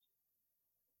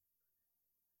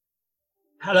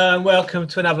Hello and welcome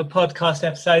to another podcast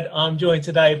episode. I'm joined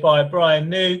today by Brian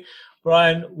New.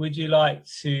 Brian, would you like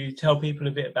to tell people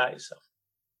a bit about yourself?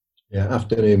 Yeah,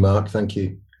 afternoon, Mark. Thank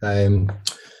you.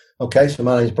 Okay, so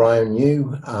my name is Brian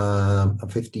New. I'm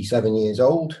 57 years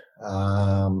old.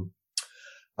 I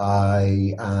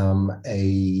am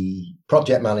a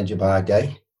project manager by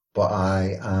day, but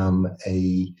I am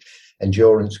a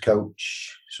endurance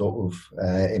coach sort of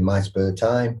in my spare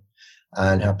time,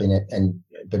 and have been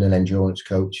an endurance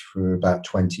coach for about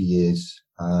 20 years.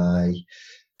 I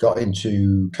got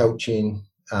into coaching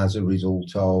as a result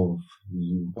of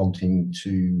wanting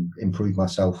to improve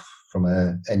myself from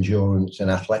an endurance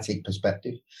and athletic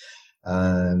perspective.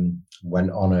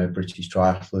 Went on a British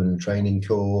Triathlon training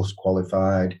course,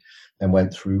 qualified, and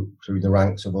went through the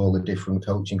ranks of all the different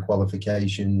coaching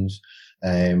qualifications,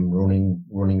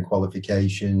 running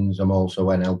qualifications. I'm also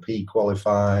NLP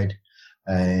qualified,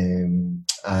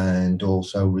 and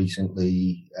also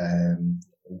recently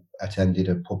attended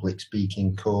a public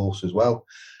speaking course as well,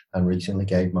 and recently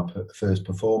gave my first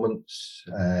performance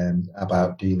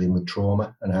about dealing with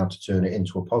trauma and how to turn it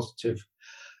into a positive.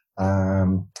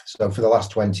 So for the last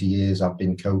 20 years, I've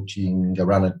been coaching. I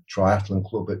ran a triathlon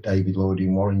club at David Lloyd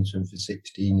in Warrington for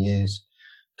 16 years,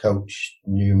 coached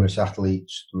numerous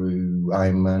athletes through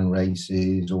Ironman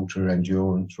races, ultra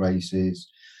endurance races,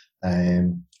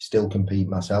 still compete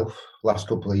myself. Last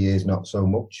couple of years, not so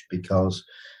much, because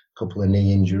a couple of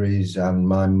knee injuries, and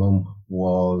my mum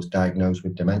was diagnosed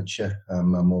with dementia.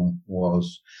 My mum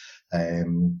was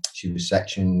she was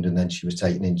sectioned, and then she was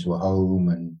taken into a home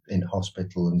and in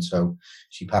hospital, and so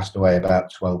she passed away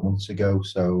about 12 months ago.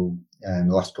 So the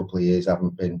last couple of years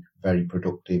haven't been very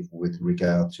productive with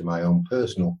regard to my own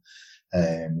personal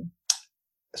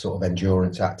sort of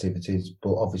endurance activities,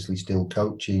 but obviously still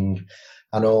coaching,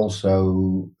 and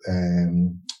also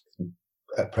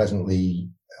presently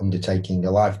undertaking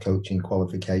a life coaching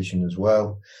qualification as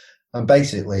well. And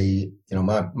basically,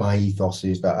 my ethos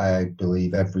is that I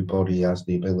believe everybody has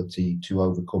the ability to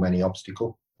overcome any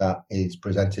obstacle that is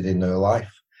presented in their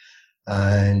life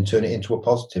and turn it into a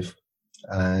positive.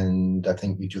 And I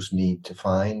think we just need to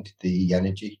find the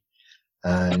energy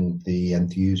and the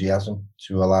enthusiasm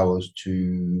to allow us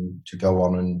to go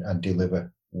on and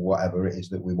deliver whatever it is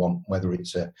that we want, whether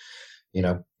it's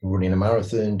running a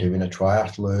marathon, doing a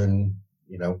triathlon,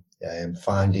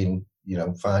 finding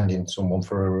someone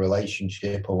for a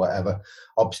relationship or whatever.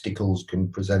 Obstacles can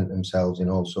present themselves in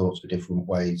all sorts of different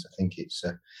ways. I think it's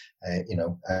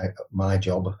my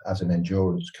job as an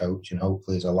endurance coach, and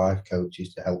hopefully as a life coach,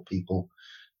 is to help people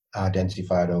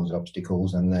identify those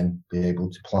obstacles and then be able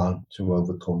to plan to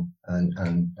overcome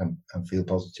and feel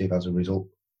positive as a result.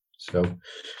 So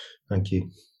thank you.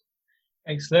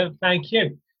 Excellent, thank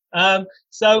you.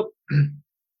 So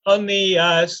on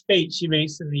the speech you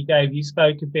recently gave, you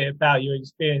spoke a bit about your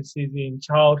experiences in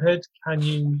childhood. Can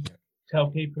you tell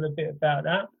people a bit about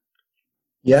that?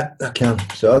 Yeah, I can.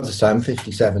 So as I say, I'm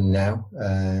 57 now.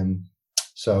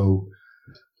 So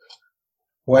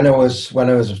when I was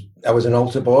an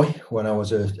altar boy when I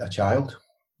was a child.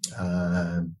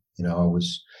 I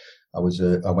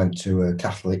went to a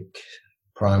Catholic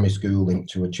primary school linked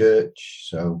to a church.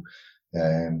 So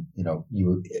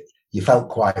you felt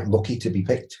quite lucky to be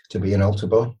picked to be an altar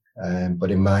boy,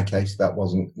 but in my case, that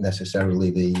wasn't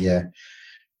necessarily the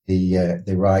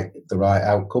right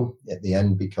outcome at the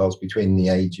end, because between the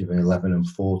age of 11 and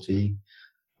 14,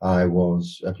 I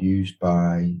was abused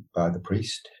by the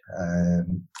priest,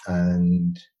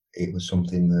 and it was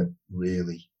something that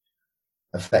really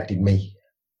affected me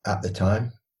at the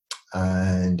time.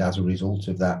 And as a result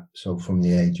of that, so from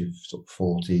the age of sort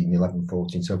of 11,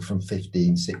 14, so from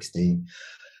 15, 16,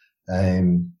 I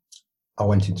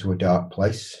went into a dark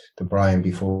place. The Brian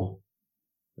before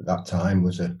at that time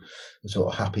was a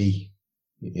sort of happy,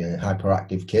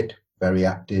 hyperactive kid, very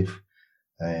active,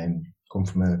 come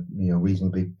from a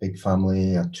reasonably big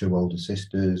family. I had two older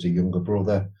sisters, a younger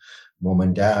brother, mum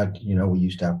and dad. We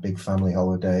used to have big family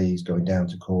holidays, going down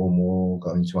to Cornwall,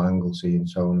 going to Anglesey, and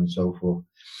so on and so forth.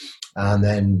 And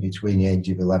then between the age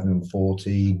of 11 and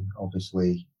 14,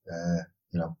 obviously,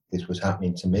 this was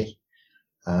happening to me.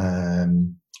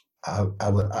 When I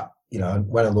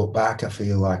look back, I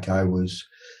feel like I was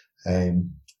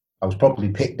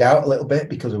probably picked out a little bit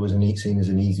because I was seen as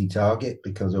an easy target,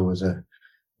 because I was a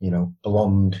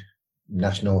blonde,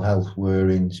 national health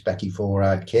wearing, specky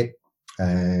four-eyed kid,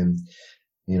 and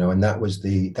that was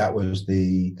the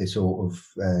sort of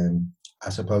I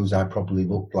suppose I probably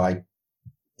looked like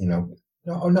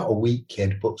not a weak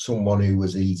kid, but someone who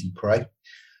was easy prey.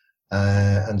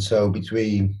 And so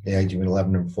between the age of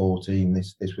 11 and 14,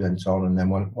 this went on. And then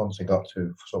once I got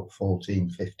to sort of 14,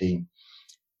 15,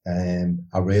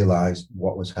 I realised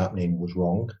what was happening was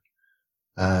wrong,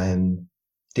 and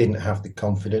didn't have the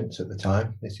confidence at the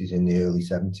time. This is in the early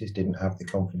 70s. Didn't have the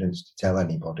confidence to tell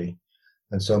anybody,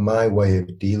 and so my way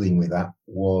of dealing with that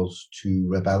was to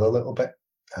rebel a little bit.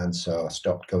 And so I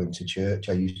stopped going to church.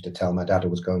 I used to tell my dad I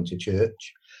was going to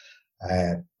church,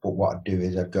 but what I'd do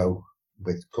is I'd go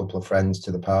with a couple of friends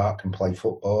to the park and play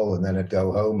football, and then I'd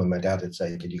go home and my dad would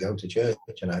say, "Did you go to church?"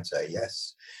 And I'd say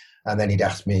yes, and then he'd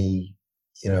ask me,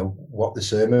 what the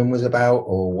sermon was about,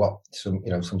 or what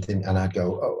something, and I'd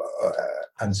go, "Oh,"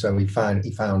 and so he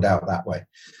found out that way.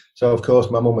 So of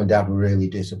course my mum and dad were really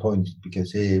disappointed,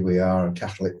 because here we are, a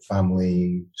Catholic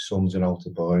family, son's an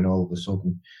altar boy, and all of a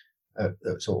sudden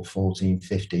at sort of 14,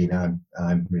 15,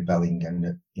 I'm rebelling,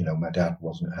 and my dad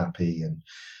wasn't happy, and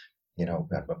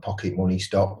my pocket money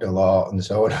stopped a lot, and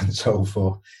so on and so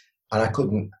forth, and I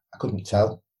couldn't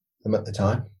tell them at the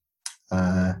time.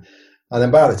 And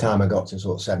then by the time I got to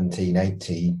sort of 17,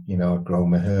 18, I'd grown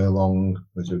my hair long,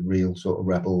 was a real sort of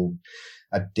rebel.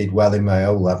 I did well in my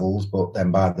O levels, but then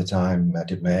by the time I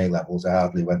did my A levels, I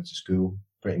hardly went to school,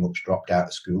 pretty much dropped out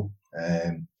of school.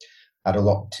 Had a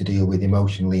lot to deal with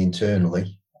emotionally,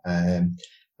 internally. And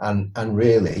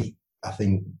really, I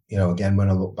think, again, when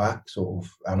I look back, sort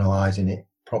of analysing it,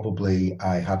 probably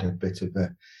I had a bit of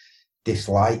a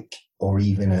dislike, or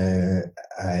even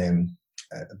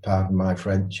pardon my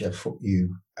French, a fuck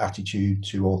you attitude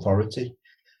to authority.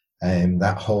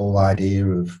 That whole idea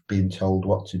of being told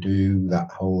what to do,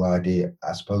 that whole idea,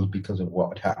 I suppose because of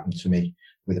what had happened to me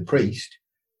with a priest,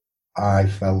 I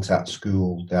felt at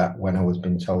school that when I was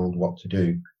being told what to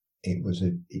do,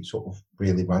 it sort of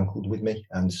really rankled with me.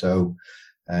 And so,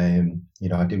 I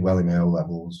did well in my O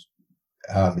levels,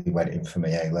 hardly went in for my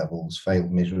A levels,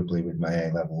 failed miserably with my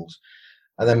A levels,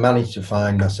 and then managed to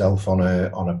find myself on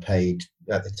a paid,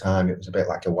 at the time it was a bit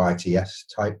like a YTS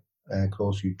type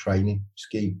course training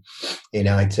scheme in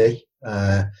IT.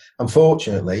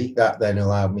 Unfortunately, that then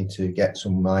allowed me to get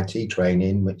some IT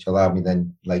training, which allowed me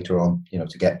then later on,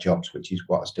 to get jobs, which is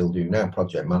what I still do now,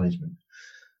 project management.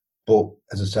 But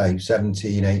as I say,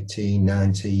 17, 18,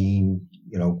 19,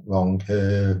 long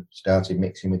hair, started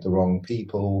mixing with the wrong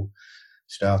people,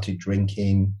 started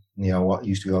drinking, what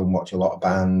used to go and watch a lot of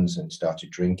bands, and started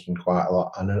drinking quite a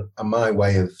lot. And my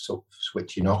way of sort of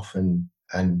switching off and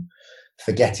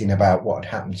forgetting about what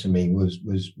had happened to me was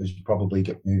probably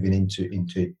moving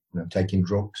into taking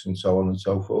drugs and so on and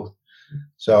so forth.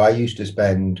 So I used to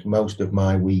spend most of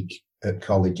my week at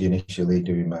college initially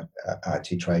doing my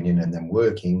IT training and then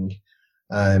working,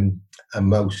 and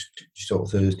most sort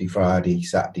of Thursday, Friday,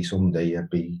 Saturday, Sunday I'd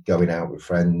be going out with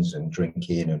friends and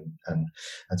drinking and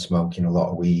smoking a lot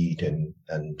of weed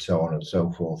and so on and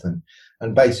so forth,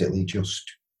 and basically just,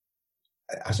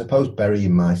 I suppose,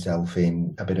 burying myself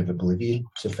in a bit of oblivion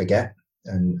to forget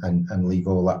and leave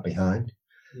all that behind.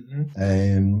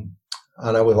 Mm-hmm.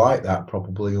 And I was like that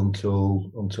probably until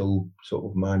sort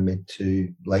of my mid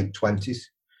to late 20s,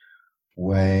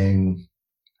 when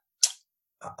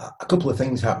a couple of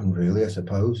things happened, really, I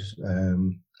suppose.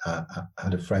 I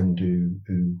had a friend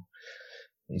who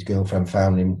his girlfriend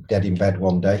found him dead in bed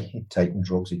one day. He'd taken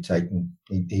drugs,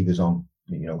 he was on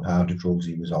harder drugs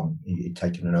he was on. He'd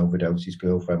taken an overdose. His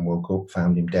girlfriend woke up,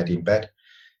 found him dead in bed.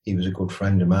 He was a good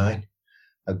friend of mine,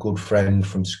 a good friend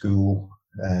from school,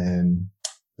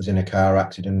 was in a car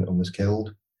accident and was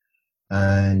killed.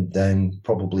 And then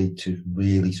probably to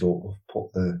really sort of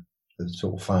put the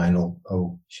sort of final,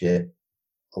 oh shit,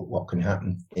 what can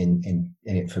happen in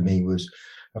it for me, was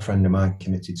a friend of mine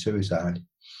committed suicide.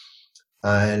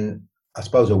 And I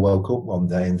suppose I woke up one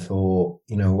day and thought,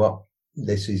 you know what,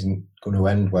 this isn't going to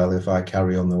end well if I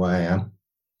carry on the way I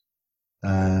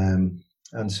am.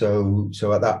 And so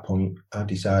at that point, I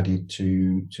decided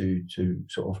to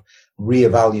sort of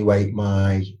reevaluate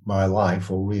my life,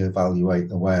 or reevaluate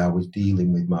the way I was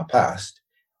dealing with my past.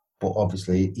 But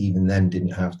obviously, even then, didn't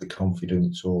have the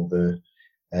confidence or the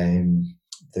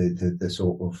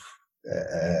sort of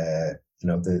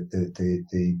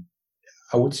the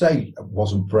I would say I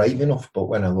wasn't brave enough. But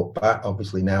when I look back,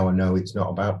 obviously now I know it's not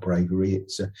about bravery.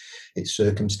 It's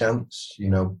circumstance.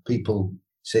 People,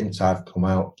 since I've come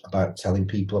out about telling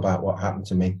people about what happened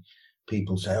to me,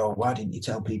 people say, "Oh, why didn't you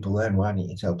tell people then? Why didn't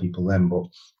you tell people then?" But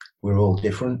we're all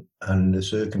different, and the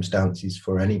circumstances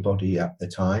for anybody at the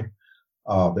time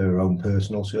are their own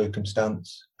personal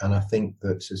circumstance. And I think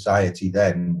that society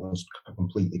then was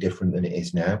completely different than it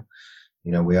is now.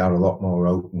 We are a lot more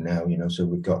open now, so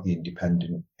we've got the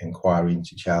independent inquiry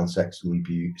into child sexual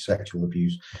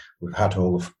abuse. We've had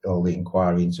all the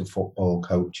inquiry into football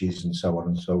coaches and so on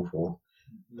and so forth.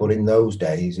 But in those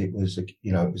days, it was a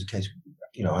case,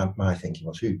 my thinking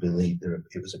was, who believed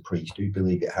it was a priest? Who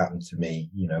believed it happened to me?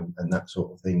 And that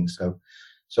sort of thing. So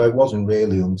it wasn't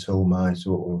really until my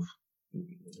sort of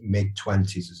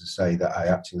mid-20s, as I say, that I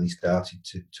actually started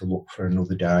to look for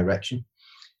another direction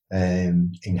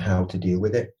in how to deal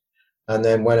with it. And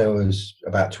then when I was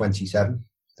about 27,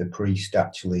 the priest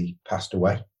actually passed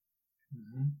away.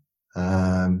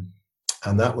 Mm-hmm.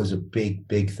 And that was a big,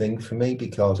 big thing for me,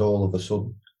 because all of a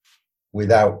sudden,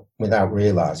 without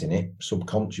realising it,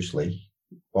 subconsciously,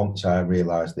 once I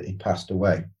realised that he passed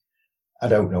away, I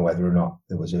don't know whether or not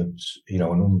there was an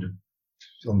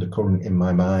undercurrent in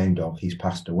my mind of he's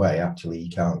passed away. Actually, he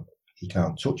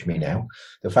can't touch me now.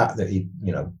 The fact that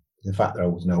the fact that I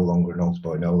was no longer an altar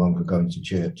boy, no longer going to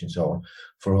church and so on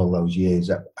for all those years,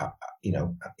 he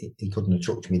couldn't have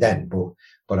touched me then.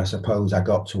 But I suppose I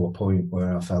got to a point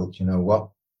where I felt, you know what,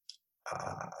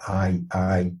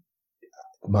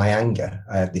 my anger,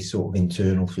 I had this sort of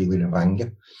internal feeling of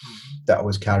anger that I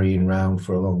was carrying around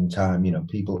for a long time.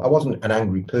 I wasn't an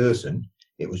angry person.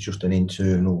 It was just an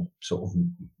internal sort of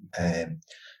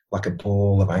like a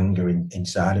ball of anger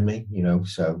inside of me,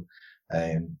 So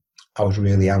I was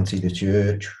really anti the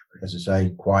church, as I say,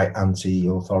 quite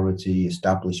anti-authority,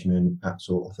 establishment, that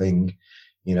sort of thing,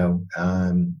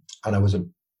 and I was a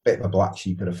bit of a black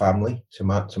sheep of the family, to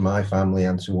my family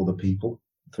and to other people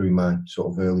through my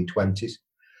sort of early 20s.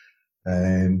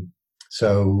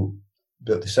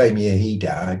 But the same year he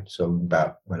died, so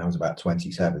when I was about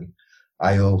 27,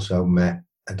 I also met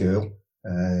a girl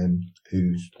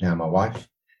who's now my wife,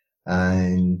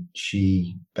 and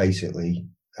she basically,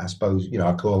 I suppose,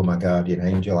 I call her my guardian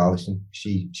angel, Alison.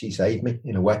 She saved me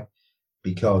in a way,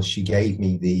 because she gave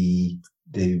me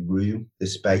the room, the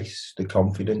space, the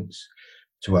confidence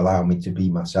to allow me to be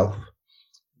myself.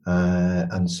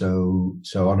 And so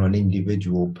on an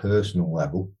individual, personal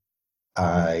level,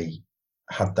 I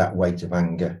had that weight of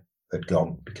anger had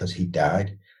gone because he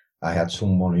died. I had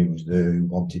someone who was there who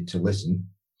wanted to listen.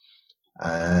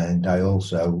 And I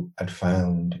also had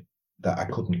found that I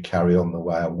couldn't carry on the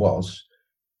way I was,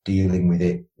 dealing with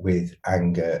it with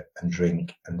anger and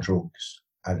drink and drugs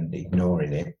and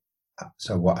ignoring it.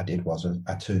 So what I did was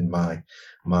I turned my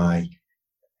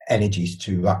energies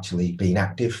to actually being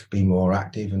active, be more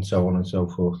active, and so on and so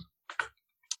forth.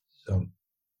 So.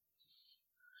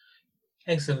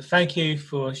 Excellent. Thank you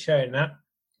for sharing that.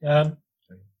 I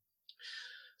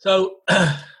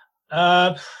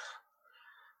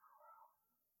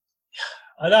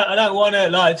don't want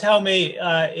to tell me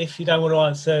if you don't want to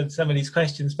answer some of these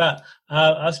questions, but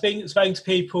I've spoken to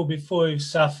people before who've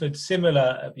suffered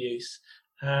similar abuse,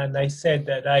 and they said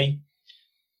that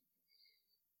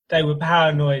they were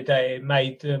paranoid that it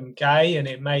made them gay, and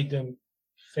it made them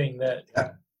think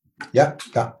that. Yeah,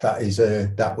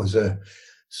 that was a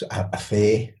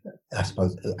fear, I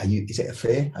suppose. Is it a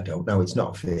fear? I don't know. It's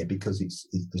not a fear, because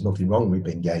there's nothing wrong with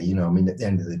being gay. At the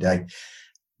end of the day.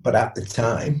 But at the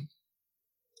time,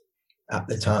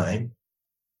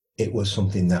 it was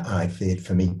something that I feared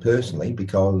for me personally,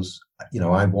 because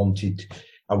I wanted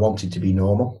to be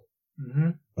normal.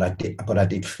 Mm-hmm. But I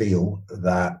did feel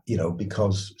that,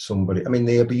 because somebody,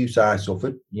 the abuse I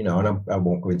suffered, and I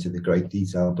won't go into the great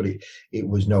detail, but it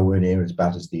was nowhere near as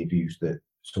bad as the abuse that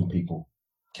some people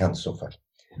can suffer.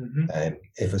 Mm-hmm.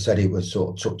 If I said it was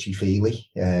sort of touchy-feely,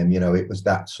 it was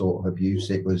that sort of abuse.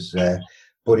 It was,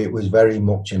 but it was very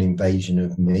much an invasion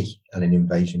of me, and an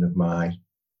invasion of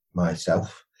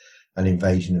myself, an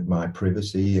invasion of my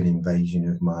privacy, an invasion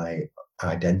of my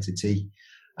identity.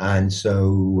 And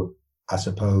so I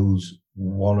suppose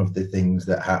one of the things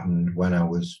that happened when I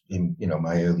was in,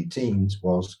 my early teens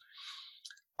was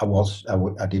I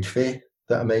did fear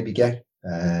that I may be gay.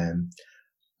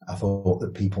 I thought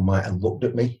that people might have looked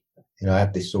at me. I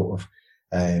had this sort of,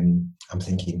 I'm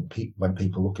thinking, when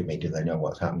people look at me, do they know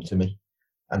what's happened to me?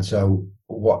 And so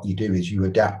what you do is you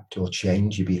adapt or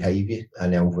change your behaviour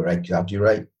and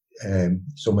over-exaggerate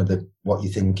some of what you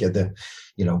think are the,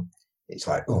 it's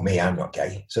like, oh, me, I'm not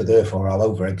gay, so therefore I'll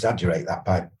over-exaggerate that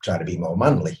by trying to be more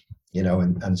manly,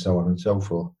 and so on and so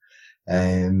forth.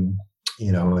 And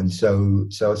so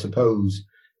I suppose,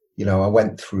 I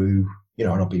went through, and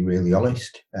I'll be really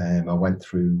honest, I went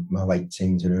through my late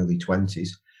teens and early 20s.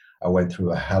 I went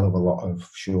through a hell of a lot of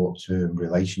short-term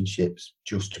relationships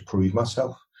just to prove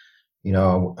myself.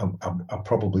 I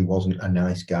probably wasn't a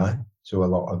nice guy to a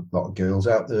lot of girls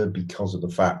out there, because of the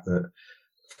fact that,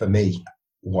 for me,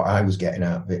 what I was getting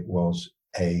out of it was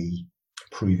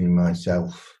proving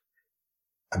myself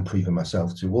and proving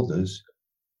myself to others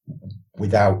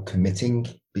without committing,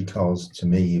 because to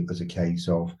me it was a case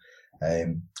of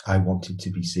I wanted to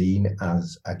be seen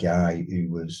as a guy who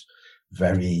was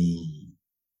very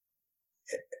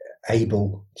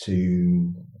able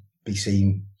to be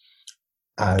seen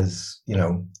as, you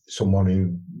know, someone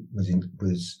who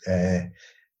was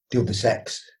the other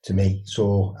sex to me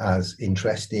saw as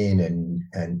interesting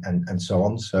and so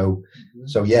on. So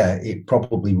so yeah, it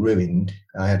probably ruined.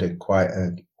 I had quite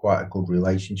a good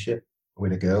relationship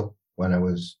with a girl when I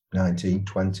was 19,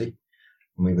 20, and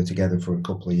we were together for a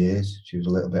couple of years. She was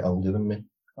a little bit older than me.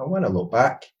 And when I look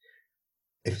back,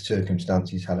 if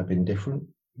circumstances had been different,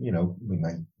 you know, we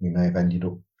may have ended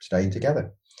up staying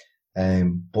together.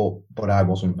 But I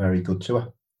wasn't very good to her.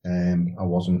 I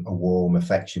wasn't a warm,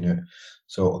 affectionate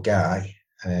sort of guy,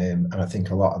 and I think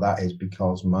a lot of that is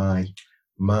because my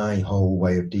whole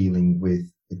way of dealing with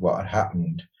what had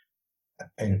happened,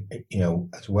 and you know,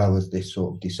 as well as this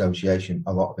sort of dissociation,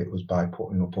 a lot of it was by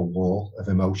putting up a wall of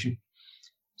emotion.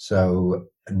 So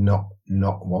not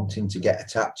wanting to get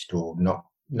attached, or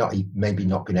maybe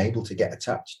not being able to get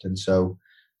attached, and so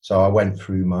I went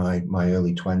through my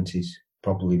early 20s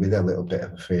probably with a little bit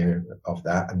of a fear of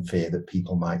that, and fear that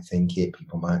people might think it,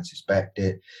 people might suspect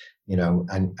it, you know,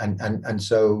 and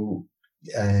so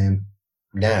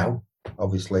now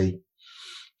obviously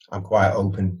I'm quite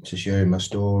open to sharing my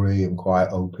story. I'm quite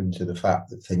open to the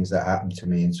fact that things that happened to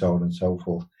me and so on and so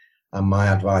forth. And my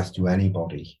advice to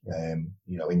anybody,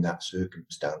 you know, in that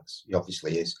circumstance,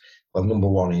 obviously is, well, number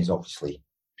one is obviously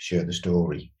share the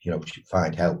story, you know,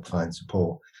 find help, find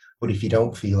support. But if you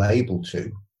don't feel able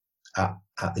to,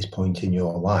 at this point in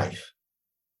your life,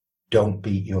 don't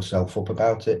beat yourself up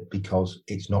about it, because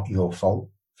it's not your fault.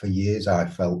 For years, I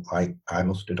felt like I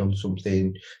must have done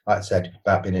something, like I said,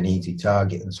 about being an easy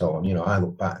target and so on. You know, I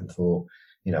look back and thought,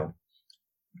 you know,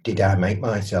 did I make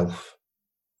myself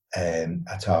a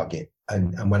target?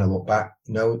 And when I look back,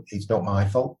 no, it's not my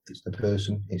fault. It's the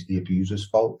person, it's the abuser's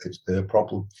fault. It's their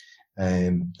problem.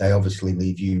 They obviously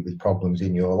leave you with problems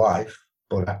in your life,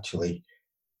 but actually,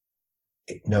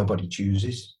 nobody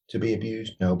chooses to be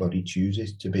abused. Nobody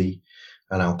chooses to be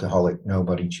an alcoholic.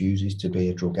 Nobody chooses to be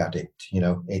a drug addict. You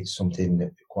know, it's something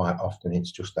that quite often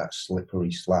it's just that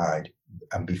slippery slide,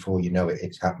 and before you know it,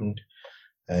 it's happened.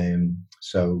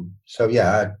 So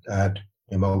yeah, I had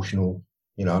emotional,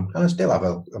 you know, and I still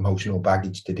have emotional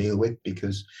baggage to deal with,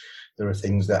 because there are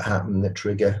things that happen that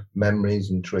trigger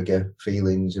memories and trigger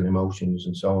feelings and emotions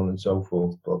and so on and so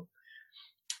forth. But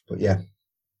yeah,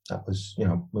 that was, you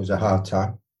know, was a hard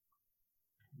time.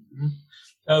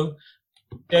 So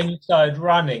then you started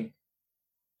running.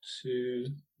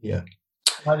 Yeah.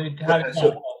 How did that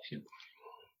help you?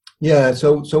 Yeah,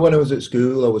 so when I was at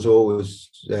school, I was always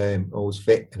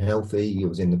fit and healthy. I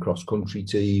was in the cross country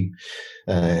team.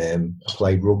 I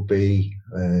played rugby.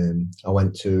 I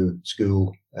went to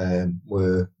school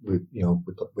where we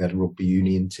had a rugby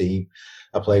union team.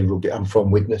 I played rugby. I'm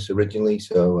from Widnes originally,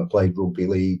 so I played rugby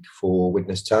league for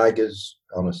Widnes Tigers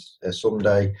on a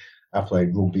Sunday. I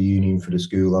played rugby union for the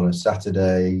school on a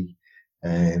Saturday.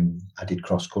 I did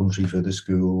cross country for the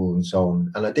school and so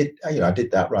on, and I did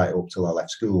that right up till I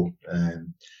left school.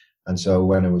 And so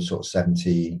when I was sort of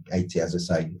 70, 80, as I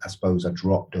say, I suppose I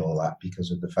dropped all that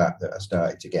because of the fact that I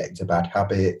started to get into bad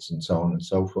habits and so on and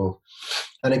so forth.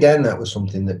 And again, that was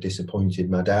something that disappointed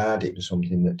my dad. It was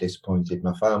something that disappointed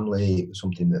my family. It was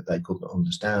something that they couldn't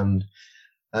understand.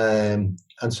 And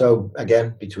so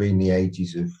again, between the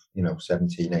ages of, you know,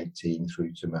 17, 18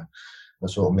 through to my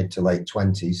sort of mid to late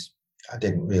 20s, I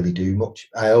didn't really do much.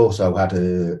 I also had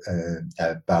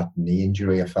a bad knee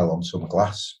injury. I fell on some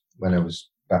glass when I was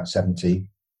about 17,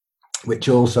 which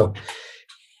also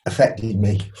affected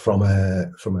me from a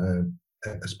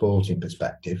sporting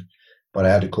perspective. But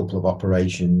I had a couple of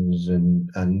operations, and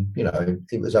you know,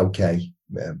 it was okay,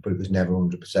 but it was never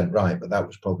 100% right. But that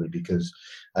was probably because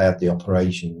I had the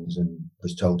operations and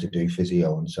was told to do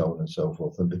physio and so on and so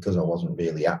forth. And because I wasn't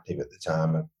really active at the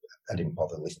time, I didn't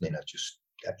bother listening. I just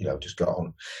got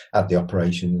on, had the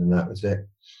operation, and that was it.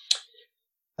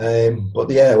 But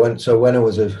yeah, when I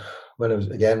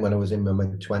was in my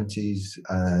mid-20s,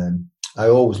 I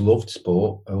always loved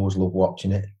sport. I always loved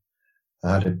watching it.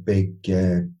 I had a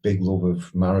big love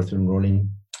of marathon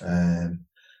running. And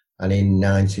in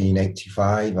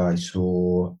 1985,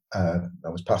 I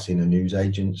was passing a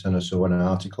newsagent's, and I saw an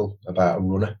article about a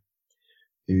runner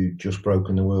who just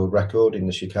broken the world record in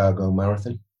the Chicago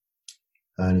Marathon.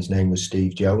 And his name was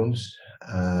Steve Jones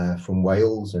from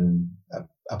Wales. And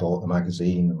I bought the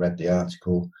magazine, read the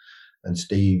article, and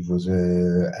Steve was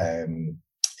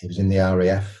he was in the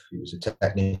RAF. He was a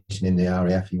technician in the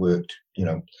RAF. He worked,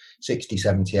 60,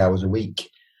 70 hours a week.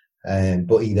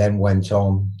 But he then went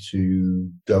on to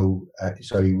go,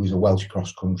 so he was a Welsh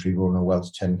cross-country runner, Welsh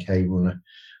 10K runner,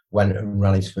 went and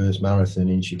ran his first marathon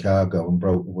in Chicago and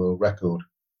broke the world record.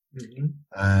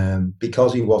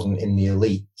 Because he wasn't in the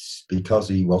elites, because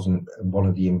he wasn't one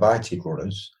of the invited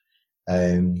runners.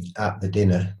 At the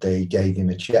dinner, they gave him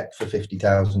a check for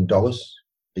 $50,000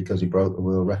 because he broke the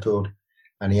world record,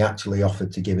 and he actually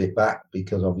offered to give it back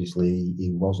because obviously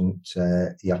he wasn't,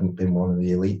 he hadn't been one of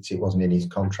the elites. It wasn't in his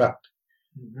contract.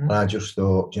 And I just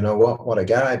thought, you know what a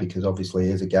guy, because obviously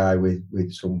he's a guy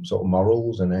with some sort of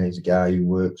morals, and he's a guy who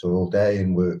works all day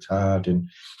and works hard, and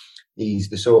he's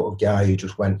the sort of guy who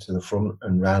just went to the front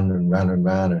and ran and ran and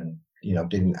ran, and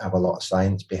didn't have a lot of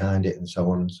science behind it, and so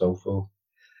on and so forth.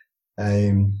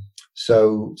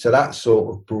 So that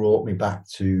sort of brought me back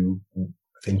to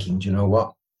thinking, do you know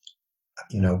what?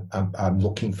 I'm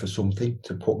looking for something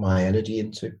to put my energy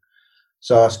into.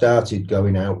 So I started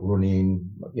going out running,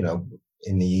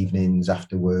 in the evenings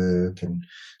after work and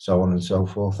so on and so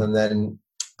forth. And then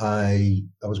I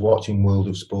was watching World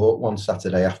of Sport one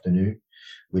Saturday afternoon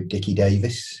with Dickie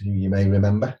Davis, who you may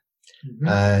remember.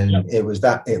 And it was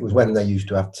when they used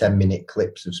to have 10-minute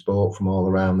clips of sport from all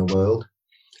around the world.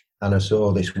 And I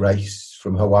saw this race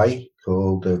from Hawaii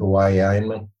called the Hawaii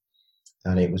Ironman.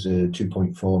 And it was a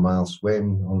 2.4 mile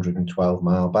swim, 112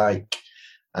 mile bike,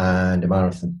 and a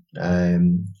marathon.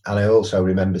 And I also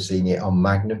remember seeing it on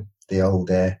Magnum, the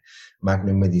old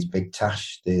Magnum with his big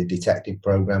tash, the detective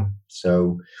program.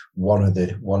 So one of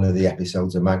the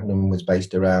episodes of Magnum was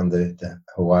based around the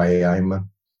Hawaii Ironman.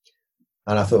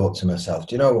 And I thought to myself,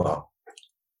 do you know what?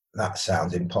 That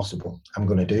sounds impossible. I'm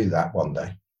going to do that one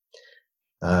day.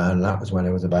 And that was when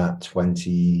I was about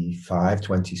 25,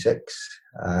 26.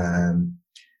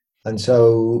 And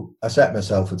so I set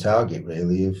myself a target,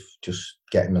 really, of just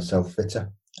getting myself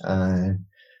fitter and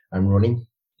running.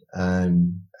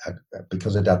 And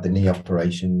because I'd had the knee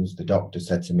operations, the doctor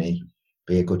said to me,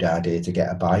 be a good idea to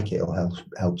get a bike. It'll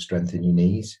help strengthen your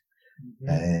knees.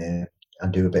 And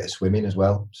do a bit of swimming as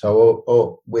well.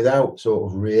 So without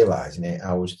sort of realising it,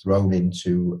 I was thrown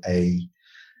into a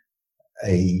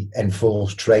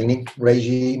enforced training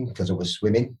regime because I was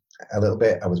swimming a little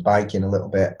bit, I was biking a little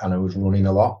bit, and I was running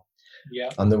a lot.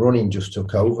 And the running just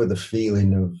took over. The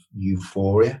feeling of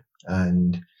euphoria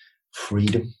and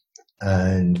freedom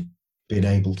and being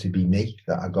able to be me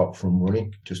that I got from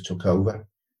running just took over,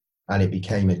 and it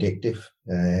became addictive.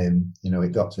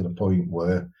 It got to the point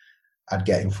where I'd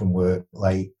get in from work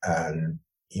late, and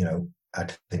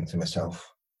I'd think to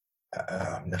myself,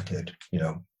 I'm knackered,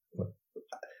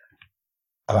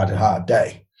 I've had a hard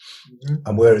day.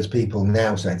 And whereas people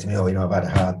now say to me, I've had a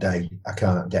hard day, I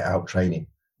can't get out training.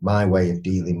 My way of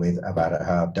dealing with I've had a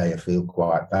hard day, I feel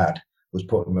quite bad, was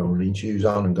putting my running shoes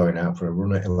on and going out for a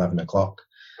run at 11 o'clock.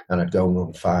 And I'd go and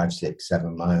run 5, 6,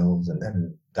 7 miles. And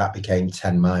then that became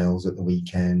 10 miles at the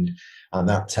weekend. And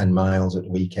that 10 miles at the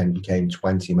weekend became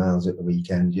 20 miles at the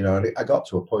weekend. I got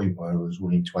to a point where I was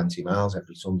running 20 miles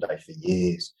every Sunday for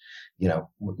years.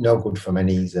 No good for my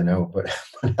knees, I know, but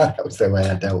that was the way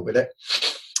I dealt with it.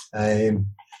 And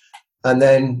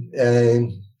then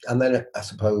I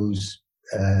suppose,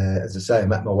 as I say, I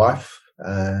met my wife,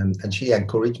 and she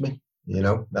encouraged me.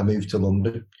 I moved to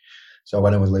London. So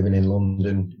when I was living in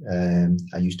London,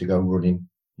 I used to go running,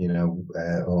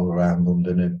 all around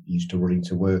London, and used to running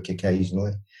to work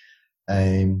occasionally.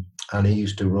 And I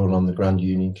used to run on the Grand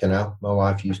Union Canal. My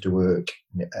wife used to work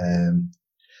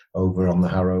over on the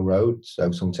Harrow Road.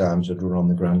 So sometimes I'd run on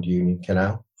the Grand Union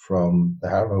Canal from the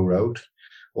Harrow Road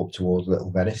up towards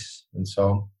Little Venice and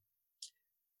so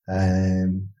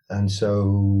on. And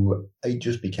so it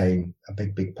just became a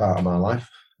big part of my life,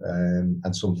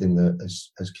 and something that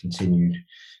has continued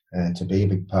to be a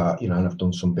big part. And I've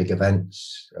done some big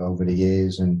events over the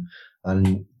years, and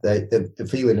the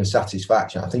feeling of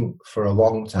satisfaction, I think for a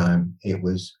long time it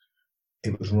was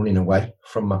running away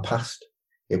from my past.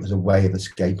 It was a way of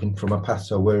escaping from my past.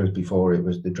 So whereas before it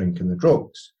was the drink and the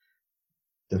drugs,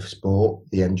 the sport,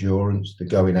 the endurance, the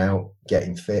going out,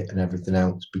 getting fit and everything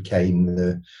else became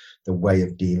the way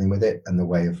of dealing with it, and the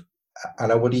way of,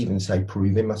 and I would even say,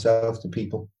 proving myself to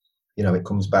people. It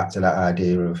comes back to that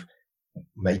idea of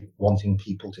wanting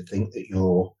people to think that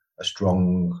you're a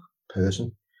strong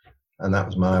person. And that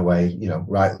was my way,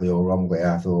 rightly or wrongly.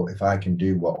 I thought, if I can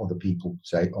do what other people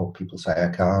say, or people say I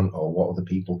can't, or what other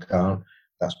people can't,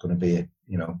 that's going to be it.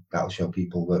 That'll show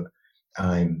people that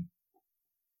I'm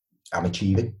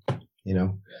achieving.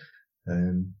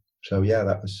 So yeah,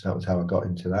 that was how I got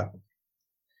into that.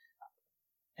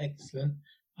 Excellent.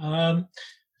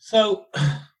 So,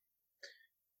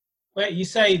 well, you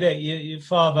say that your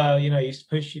father, used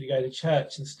to push you to go to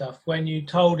church and stuff. When you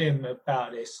told him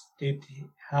about this,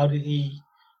 how did he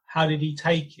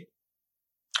take it?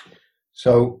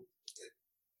 So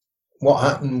what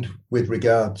happened with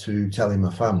regard to telling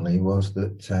my family was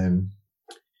that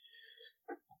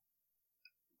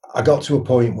I got to a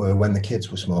point where, when the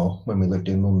kids were small, when we lived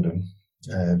in London,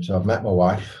 so I've met my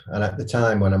wife, and at the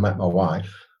time when I met my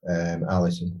wife,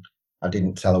 Alison, I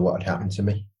didn't tell her what had happened to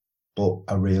me, but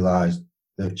I realised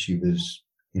that she was,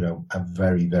 a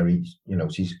very, very,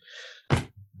 she's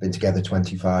been together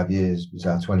 25 years. It was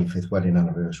our 25th wedding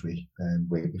anniversary,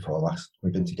 week before last.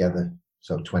 We've been together,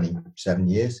 so 27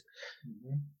 years.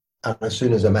 Mm-hmm. And as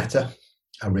soon as I met her,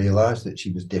 I realised that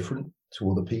she was different to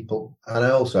other people. And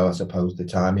I suppose the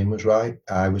timing was right.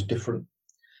 I was different.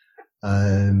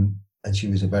 And she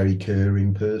was a very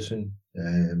caring person,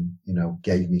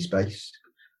 gave me space.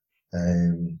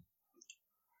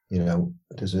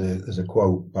 There's a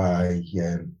quote by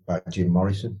Jim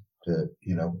Morrison that,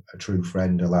 a true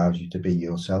friend allows you to be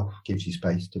yourself, gives you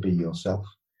space to be yourself.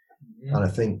 Mm-hmm. And I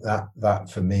think that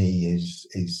for me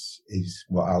is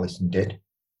what Alison did.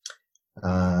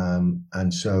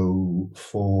 And so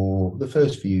for the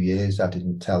first few years, I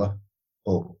didn't tell her,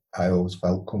 but I always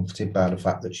felt comforted by the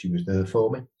fact that she was there for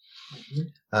me. Mm-hmm.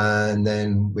 And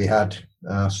then we had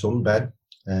our son, Ben,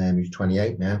 who's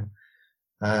 28 now,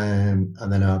 and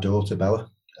then our daughter, Bella.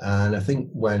 And I think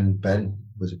when Ben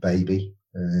was a baby,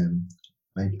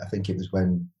 I think it was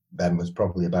when Ben was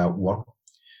probably about 1,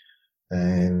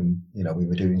 we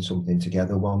were doing something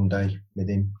together one day with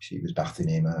him. She was bathing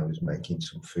him, I was making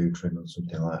some food for him or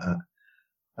something like that.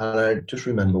 And I just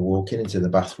remember walking into the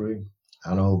bathroom,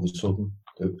 and all of a sudden,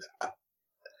 I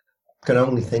can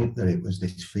only think that it was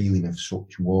this feeling of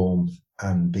such warmth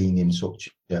and being in such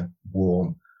a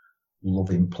warm,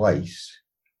 loving place.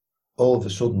 All of a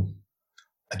sudden,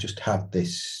 I just had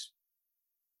this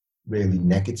really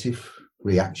negative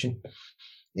reaction.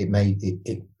 It made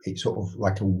it sort of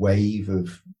like a wave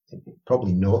of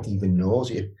probably not even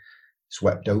nausea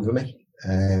swept over me,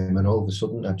 and all of a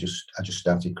sudden I just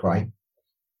started crying,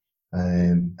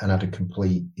 and had a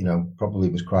complete, probably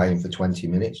was crying for 20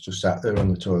 minutes, just sat there on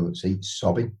the toilet seat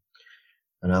sobbing,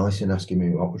 and Alison asking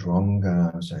me what was wrong, and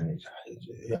I was saying,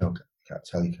 can't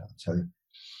tell you.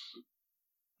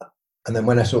 And then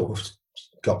when I sort of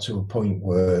got to a point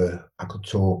where I could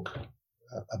talk,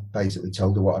 I basically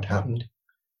told her what had happened.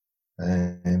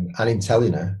 And in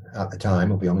telling her at the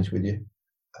time, I'll be honest with you,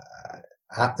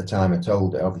 at the time I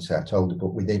told her,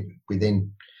 but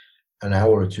within an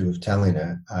hour or two of telling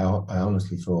her, I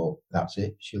honestly thought, that's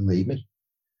it, she'll leave me.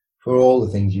 For all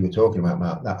the things you were talking about,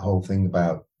 Mark, that whole thing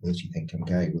about, will she think I'm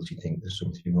gay? Will she think there's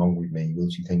something wrong with me? Will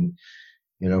she think,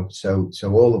 so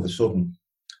all of a sudden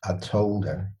I told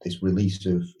her this release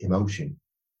of emotion,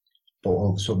 but all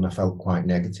of a sudden I felt quite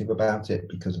negative about it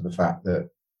because of the fact that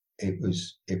it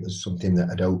was something that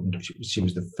had opened. She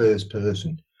was the first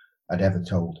person I'd ever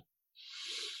told.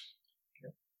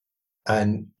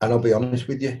 And I'll be honest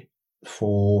with you,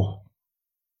 for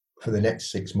the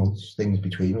next 6 months, things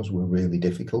between us were really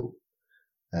difficult.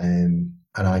 And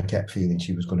I kept feeling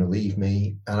she was going to leave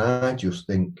me. And I just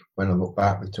think, when I look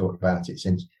back, we've talked about it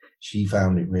since, she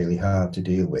found it really hard to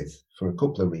deal with for a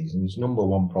couple of reasons. Number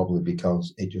one, probably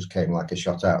because it just came like a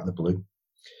shot out of the blue.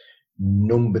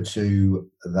 Number two,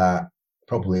 that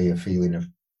probably a feeling of,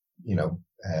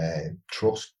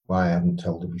 trust, why I hadn't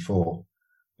told her before.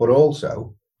 But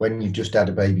also, when you've just had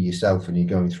a baby yourself and you're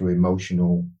going through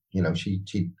emotional, she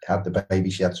had the baby,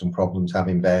 she had some problems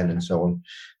having Ben and so on.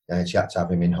 She had to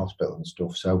have him in hospital and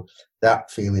stuff. So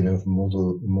that feeling of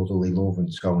motherly love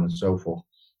and so on and so forth,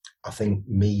 I think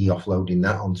me offloading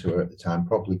that onto her at the time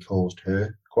probably caused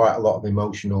her quite a lot of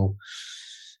emotional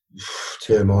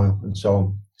turmoil and so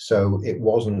on. So it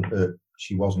wasn't that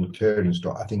she wasn't caring and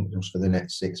stuff. I think just for the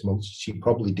next 6 months, she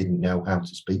probably didn't know how to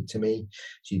speak to me.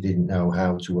 She didn't know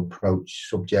how to approach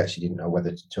subjects. She didn't know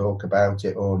whether to talk about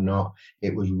it or not.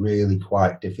 It was really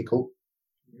quite difficult.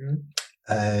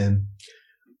 Mm-hmm.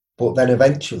 But then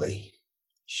eventually,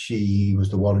 she was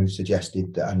the one who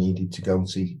suggested that I needed to go and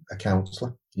see a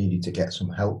counsellor, needed to get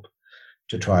some help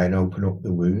to try and open up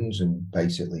the wounds and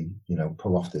basically,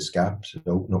 pull off the scabs and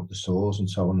open up the sores and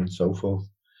so on and so forth.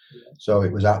 So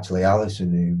it was actually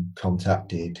Alison who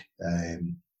contacted.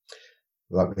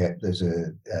 They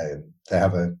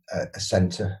have a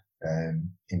centre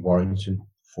in Warrington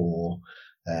for,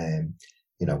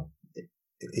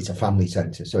 it's a family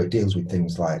centre, so it deals with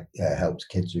things like helps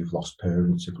kids who've lost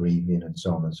parents or grieving and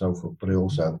so on and so forth. But it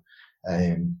also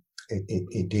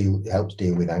it helps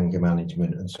deal with anger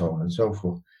management and so on and so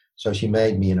forth. So she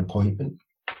made me an appointment,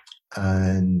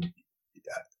 and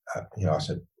I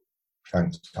said,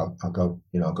 thanks, I'll go.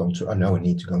 I'll go I know I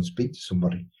need to go and speak to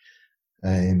somebody.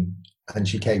 And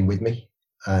she came with me,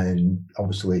 and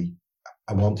obviously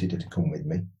I wanted her to come with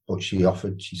me, but she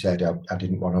offered. She said I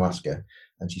didn't want to ask her,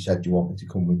 and she said, "Do you want me to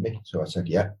come with me?" So I said,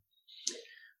 "Yeah."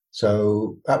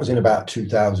 So that was in about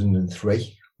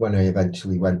 2003 when I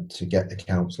eventually went to get the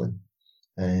counselling.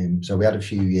 So we had a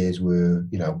few years where,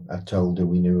 you know, I told her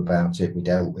we knew about it, we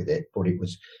dealt with it, but it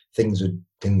was things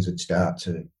had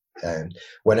started to.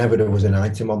 Whenever there was an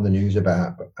item on the news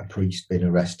about a priest being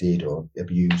arrested or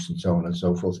abused and so on and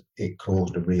so forth, it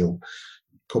caused a real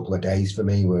couple of days for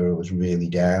me where I was really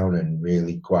down and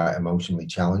really quite emotionally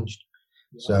challenged.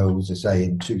 So, as I say,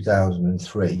 in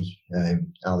 2003,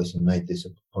 Alison made this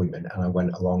appointment and I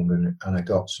went along and I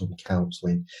got some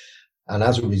counselling. And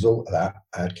as a result of that,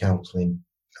 I had counselling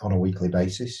on a weekly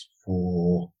basis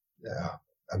for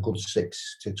a good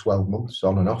 6 to 12 months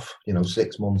on and off,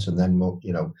 6 months and then,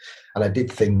 and I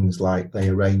did things like they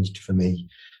arranged for me.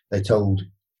 They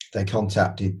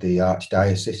contacted the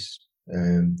Archdiocese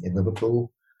in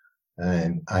Liverpool.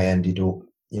 I ended up,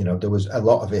 there was a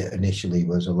lot of it initially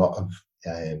was a lot of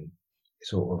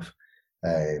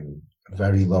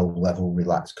very low level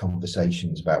relaxed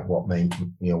conversations about what made,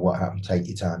 what happened, take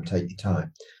your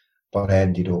time. But I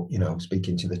ended up,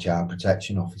 speaking to the child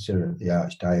protection officer at the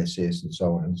Archdiocese and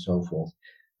so on and so forth.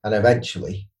 And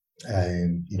eventually,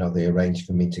 they arranged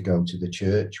for me to go to the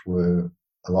church where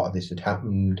a lot of this had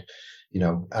happened.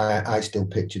 I still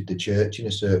pictured the church in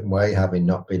a certain way, having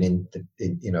not been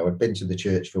I'd been to the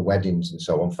church for weddings and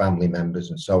so on, family members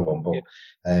and so on, but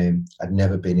I'd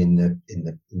never been in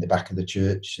the back of the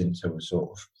church since I was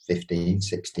sort of 15,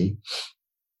 16.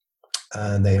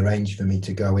 And they arranged for me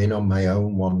to go in on my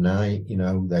own one night. They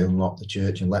unlocked the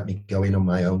church and let me go in on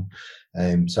my own.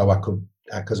 So I could,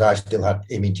 because I still had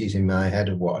images in my head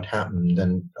of what had happened.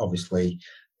 And obviously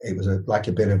it was like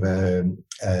a bit of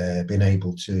being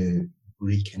able to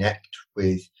reconnect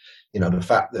with, the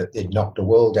fact that they'd knocked the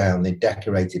wall down, they'd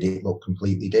decorated it, looked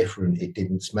completely different. It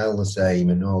didn't smell the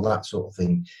same and all that sort of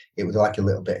thing. It was like a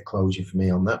little bit of closure for me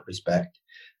on that respect.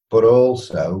 But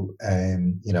also,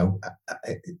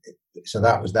 so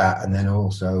that was that. And then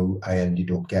also I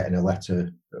ended up getting a letter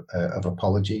of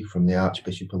apology from the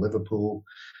Archbishop of Liverpool.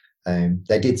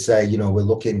 They did say, we'll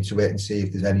look into it and see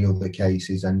if there's any other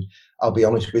cases. And I'll be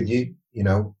honest with you,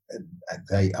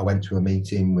 I went to a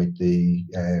meeting with the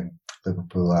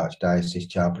Liverpool Archdiocese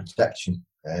Child Protection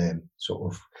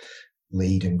sort of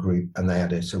lead and group, and they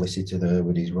had a solicitor there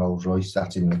with his Rolls Royce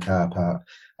sat in the car park,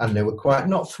 and they were quite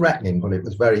not threatening, but it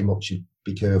was very much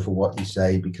be careful what you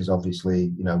say, because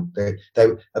obviously they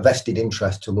a vested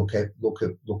interest to look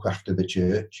after the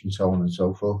church and so on and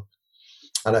so forth.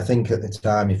 And I think at the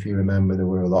time, if you remember, there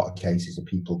were a lot of cases of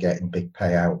people getting big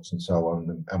payouts and so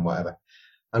on and whatever.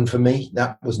 And for me,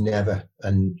 that was never,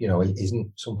 and it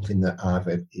isn't something that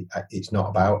it's not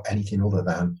about anything other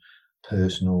than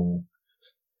personal,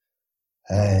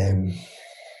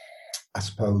 I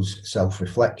suppose,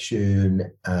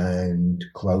 self-reflection and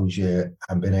closure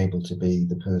and being able to be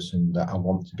the person that I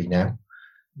want to be now.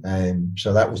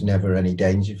 So that was never any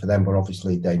danger for them, but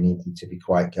obviously they needed to be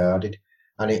quite guarded.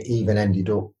 And it even ended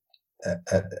up,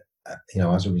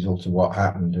 as a result of what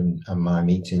happened and my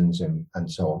meetings and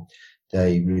so on,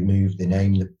 they removed the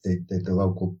name. The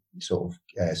local sort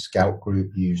of scout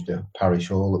group used a parish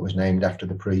hall that was named after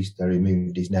the priest. They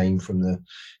removed his name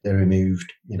they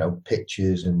removed,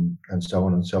 pictures and so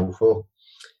on and so forth.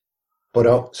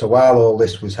 But so while all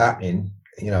this was happening,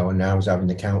 and I was having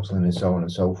the counselling and so on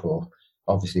and so forth,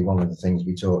 obviously one of the things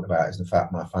we talked about is the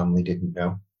fact my family didn't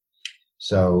know.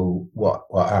 So what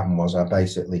happened was I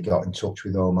basically got in touch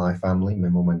with all my family, my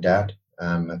mum and dad,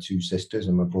 and my 2 sisters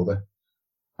and my brother,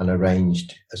 and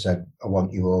arranged. I said, I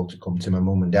want you all to come to my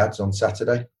mum and dad's on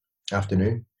Saturday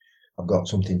afternoon. I've got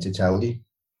something to tell you.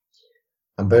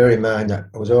 And bear in mind that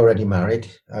I was already married.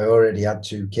 I already had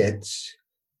 2 kids.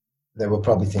 They were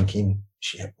probably thinking,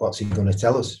 shit, what's he going to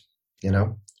tell us?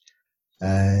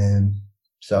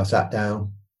 So I sat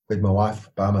down with my wife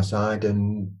by my side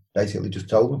and basically just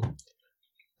told them.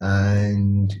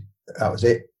 And that was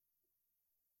it.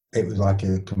 It was like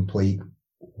a complete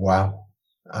wow,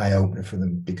 eye-opener for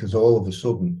them, because all of a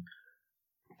sudden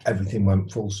everything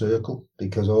went full circle,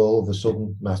 because all of a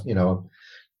sudden my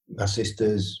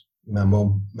sisters, my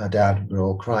mum, my dad were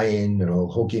all crying, they're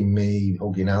all hugging me,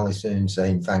 hugging Alison,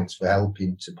 saying thanks for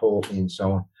helping, support me and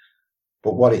so on.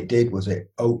 But what it did was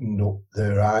it opened up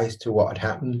their eyes to what had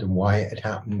happened and why it had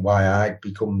happened, why I'd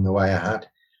become the way I had.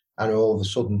 And all of a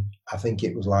sudden, I think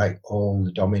it was like all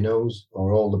the dominoes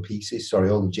or all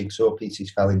the jigsaw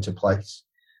pieces fell into place.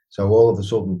 So all of a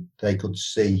sudden, they could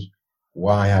see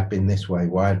why I'd been this way,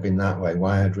 why I'd been that way,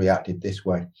 why I'd reacted this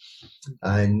way.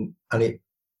 And it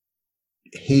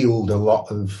healed a lot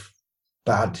of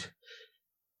bad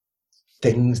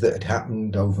things that had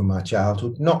happened over my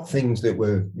childhood, not things that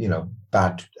were,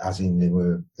 bad, as in they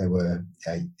were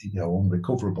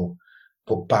unrecoverable,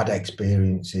 but bad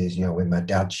experiences, when my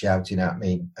dad shouting at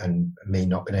me and me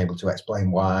not being able to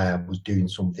explain why I was doing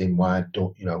something, why I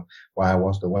don't, why I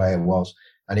was the way I was,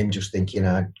 and him just thinking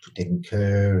I didn't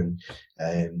care, and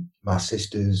my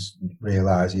sisters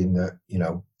realizing that,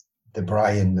 the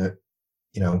Brian that,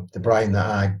 the Brian that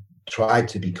I tried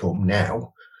to become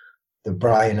now, the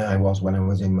Brian I was when I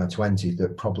was in my 20s,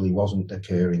 that probably wasn't the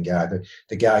caring guy,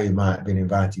 the guy who might have been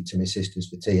invited to my sister's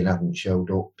for tea and hadn't showed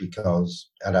up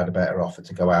because I'd had a better offer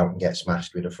to go out and get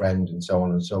smashed with a friend and so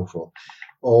on and so forth.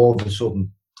 All of a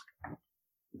sudden,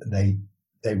 they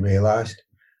realised.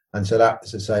 And so that,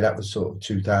 as I say, that was sort of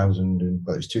 2000,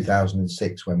 it was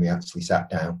 2006 when we actually sat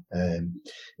down. It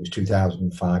was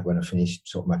 2005 when I finished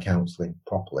sort of my counselling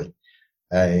properly.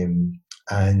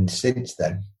 And since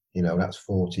then, that's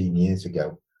 14 years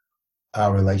ago,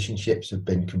 our relationships have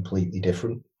been completely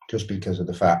different, just because of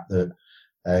the fact that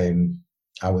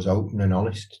I was open and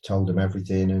honest, told them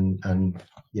everything, and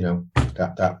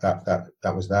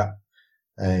that was that.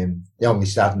 The only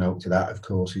sad note to that, of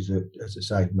course, is that, as I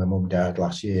say, my mum died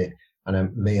last year,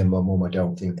 and me and my mum, I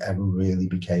don't think, ever really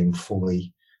became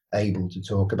fully able to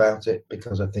talk about it,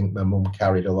 because I think my mum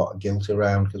carried a lot of guilt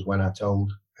around, because when I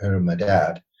told her and my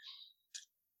dad,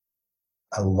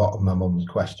 a lot of my mum's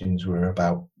questions were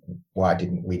about, why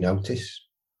didn't we notice?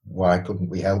 Why couldn't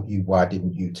we help you? Why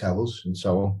didn't you tell us? And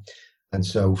so on. And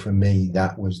so for me,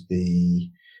 that's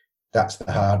the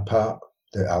hard part,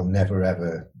 that I'll never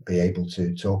ever be able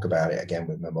to talk about it again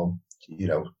with my mum.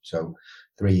 So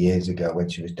 3 years ago, when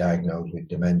she was diagnosed with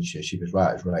dementia, she was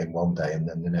right as rain one day, and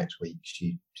then the next week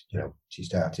she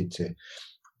started to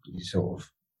sort of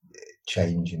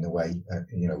change in the way,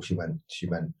 she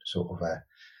went sort of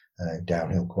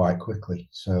downhill quite quickly.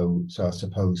 So I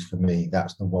suppose for me,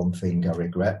 that's the one thing I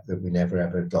regret, that we never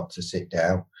ever got to sit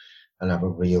down and have a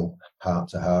real heart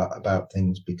to heart about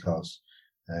things, because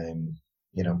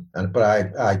but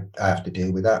I have to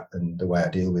deal with that, and the way I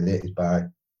deal with it is by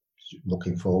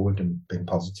looking forward and being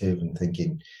positive and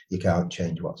thinking you can't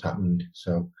change what's happened.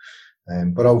 So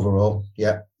but overall,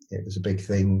 yeah, it was a big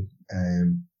thing,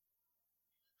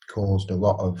 caused a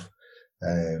lot of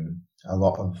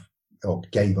or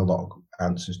gave a lot of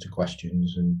answers to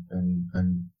questions,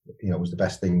 and it was the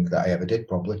best thing that I ever did,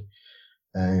 probably.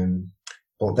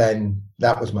 But then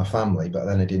that was my family, but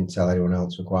then I didn't tell anyone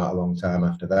else for quite a long time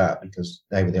after that, because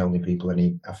they were the only people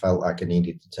I felt like I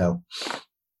needed to tell.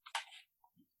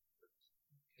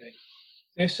 Okay.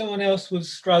 If someone else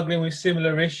was struggling with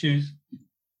similar issues,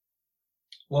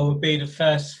 what would be the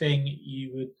first thing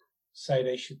you would say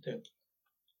they should do?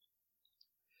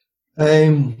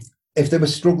 If they were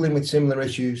struggling with similar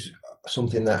issues,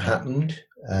 something that happened,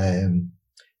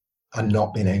 and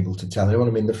not being able to tell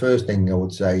anyone, the first thing I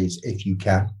would say is, if you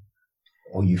can,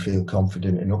 or you feel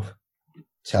confident enough,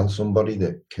 tell somebody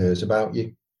that cares about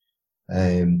you,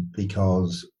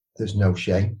 because there's no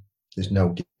shame, there's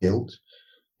no guilt.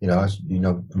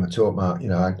 From a talk, Mark,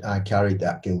 I carried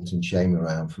that guilt and shame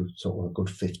around for sort of a good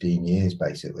 15 years,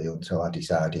 basically, until I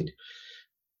decided,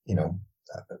 I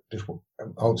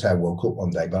won't say I woke up one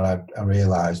day, but I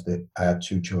realised that I had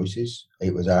two choices.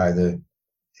 It was either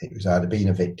being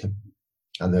a victim,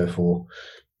 and therefore,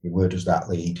 where does that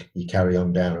lead? You carry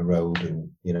on down a road,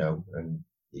 and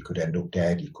you could end up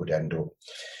dead. You could end up,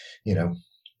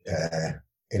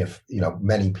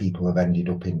 many people have ended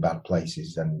up in bad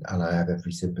places, and I have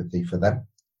every sympathy for them.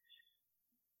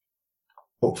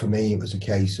 But for me, it was a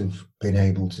case of being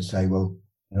able to say, well,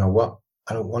 you know what?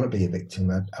 I don't want to be a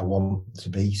victim. I want to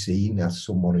be seen as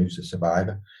someone who's a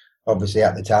survivor. Obviously,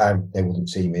 at the time, they wouldn't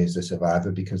see me as a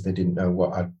survivor because they didn't know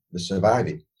what I was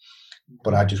surviving.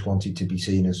 But I just wanted to be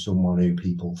seen as someone who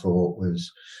people thought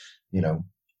was,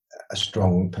 a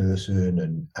strong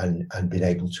person and being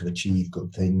able to achieve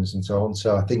good things and so on.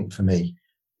 So I think for me,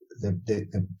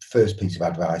 the first piece of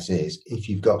advice is, if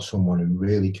you've got someone who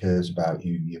really cares about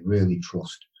you, you really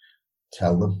trust,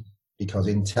 tell them, because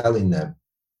in telling them,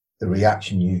 the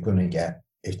reaction you're going to get,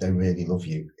 if they really love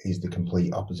you, is the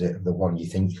complete opposite of the one you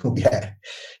think you'll get.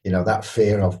 That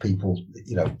fear of people,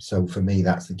 so for me,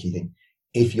 that's the key thing.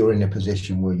 If you're in a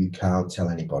position where you can't tell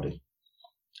anybody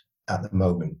at the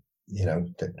moment,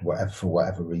 that for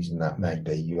whatever reason that may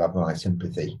be, you have my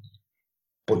sympathy,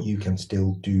 but you can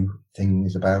still do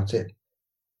things about it.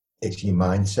 It's your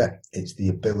mindset. It's the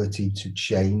ability to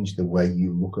change the way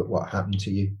you look at what happened to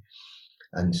you.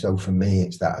 And so for me,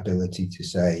 it's that ability to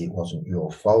say it wasn't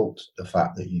your fault. The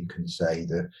fact that you can say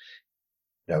that,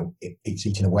 it's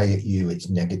eating away at you,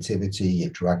 it's negativity,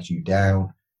 it drags you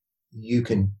down. You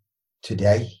can,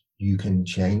 today, you can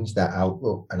change that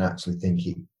outlook and actually think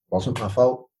it wasn't my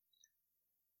fault.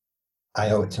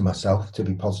 I owe it to myself to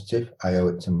be positive. I owe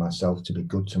it to myself to be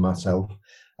good to myself.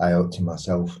 I owe it to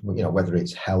myself, whether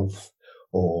it's health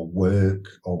or work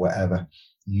or whatever,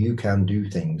 you can do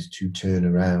things to turn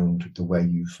around the way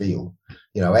you feel.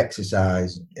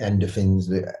 Exercise, endorphins,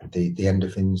 the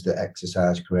endorphins that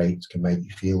exercise creates can make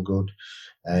you feel good.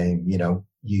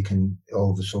 You can,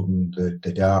 all of a sudden,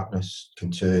 the darkness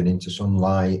can turn into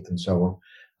sunlight and so on.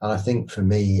 And I think for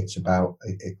me, it's about,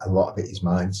 a lot of it is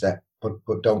mindset.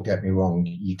 But don't get me wrong,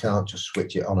 you can't just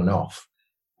switch it on and off.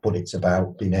 But it's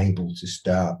about being able to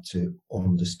start to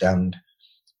understand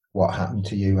what happened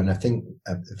to you. And I think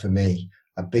for me,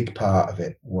 a big part of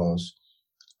it was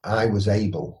I was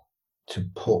able to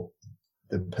put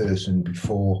the person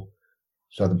before,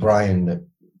 so the Brian that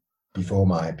before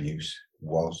my abuse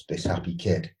was this happy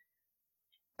kid.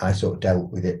 I sort of dealt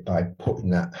with it by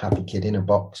putting that happy kid in a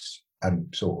box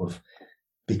and sort of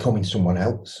becoming someone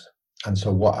else. And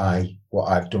so what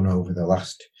I've done over the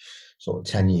last sort of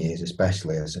 10 years,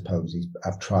 especially, I suppose, is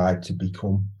I've tried to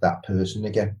become that person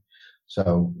again.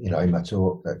 So, in my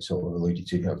talk that sort of alluded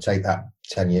to, take that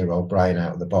 10-year-old Brian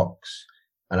out of the box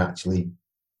and actually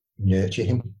nurture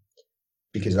him,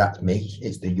 because that's me.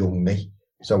 It's the young me.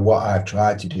 So what I've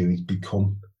tried to do is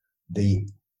become the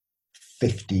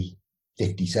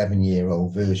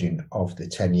 57-year-old version of the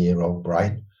 10-year-old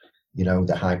Brian, the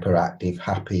hyperactive,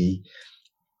 happy,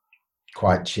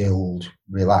 quite chilled,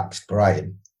 relaxed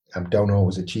Brian. I don't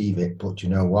always achieve it, but you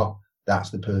know what?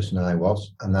 That's the person I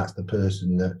was, and that's the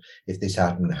person that, if this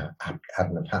hadn't have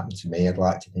happened to me, I'd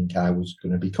like to think I was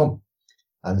going to become.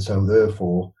 And so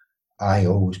therefore, I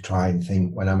always try and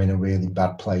think, when I'm in a really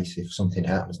bad place, if something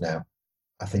happens now,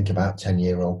 I think about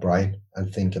 10-year-old Brian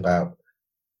and think about,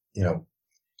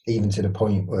 even to the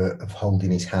point of holding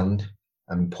his hand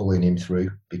and pulling him through,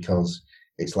 because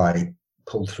it's like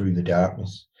pull through the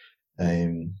darkness.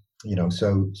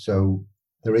 So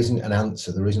there isn't an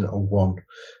answer. There isn't a one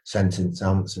sentence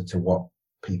answer to what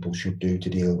people should do to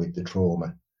deal with the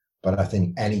trauma. But I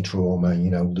think any trauma,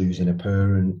 losing a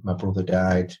parent, my brother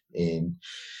died in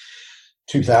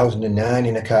 2009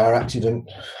 in a car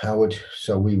accident, Howard.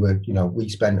 So we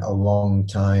spent a long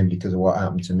time, because of what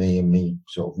happened to me and me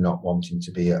sort of not wanting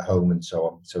to be at home and so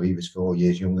on. So he was 4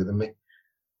 years younger than me.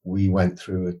 We went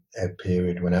through a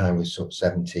period when I was sort of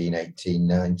 17, 18,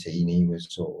 19. He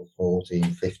was sort of 14,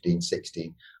 15,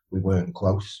 16. We weren't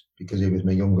close because he was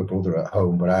my younger brother at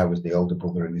home, but I was the older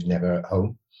brother who was never at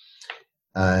home.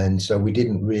 And so we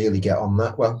didn't really get on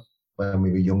that well when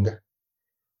we were younger.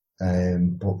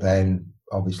 But then,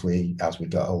 obviously, as we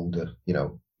got older,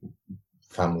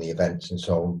 family events and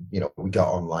so on, we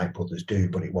got on like brothers do,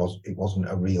 but it wasn't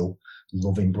a real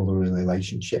loving brotherly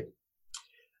relationship.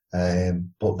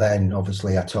 But then,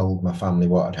 obviously, I told my family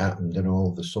what had happened, and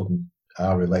all of a sudden,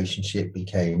 our relationship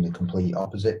became the complete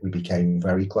opposite. We became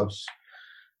very close.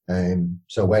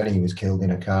 So when he was killed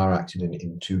in a car accident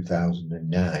in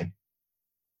 2009,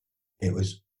 it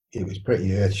was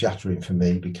pretty earth-shattering for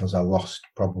me, because I lost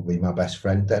probably my best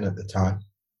friend then at the time.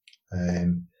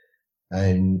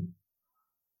 And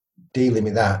dealing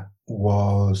with that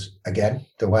was, again,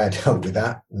 the way I dealt with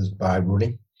that was by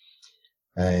running.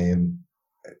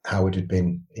 Howard had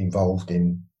been involved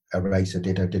in a race. I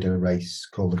did a race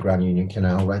called the Grand Union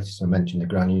Canal Race. I mentioned the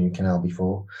Grand Union Canal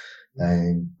before.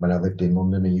 When I lived in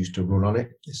London, I used to run on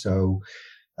it. So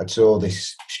I saw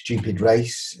this stupid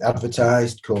race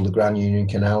advertised called the Grand Union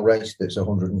Canal Race. That's a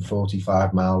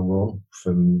 145-mile run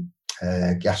from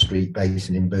Gas Street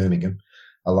Basin in Birmingham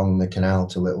along the canal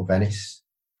to Little Venice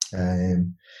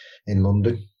in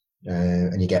London.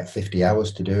 And you get 50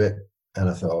 hours to do it. And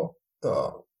I thought,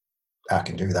 I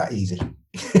can do that easy,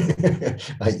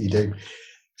 like you do.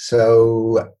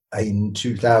 So in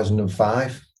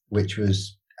 2005, which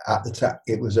was at the time,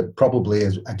 it was probably,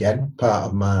 as again, part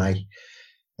of my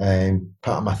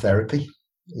therapy.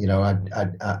 I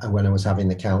when I was having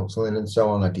the counselling and so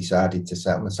on, I decided to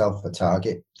set myself a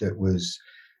target that was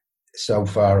so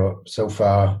far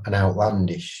and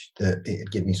outlandish that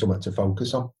it'd give me something to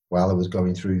focus on while I was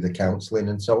going through the counselling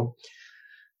and so on.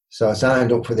 So I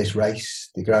signed up for this race,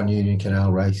 the Grand Union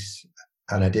Canal Race,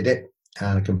 and I did it,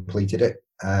 and I completed it.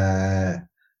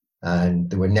 And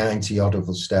there were 90 odd of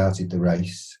us started the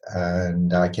race,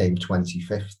 and I came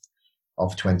 25th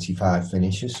of 25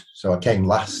 finishers. So I came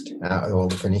last out of all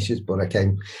the finishers, but I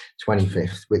came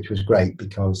 25th, which was great,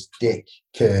 because Dick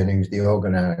Kern, who's the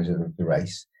organiser of the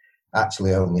race,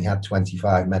 actually only had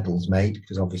 25 medals made,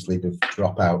 because obviously the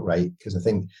dropout rate, because I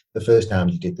think the first time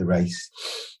he did the race,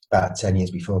 about 10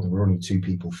 years before, there were only 2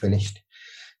 people finished.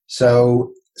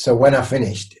 So when I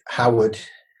finished, Howard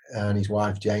and his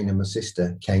wife Jane and my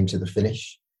sister came to the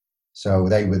finish. So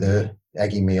they were there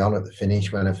egging me on at the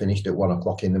finish when I finished at 1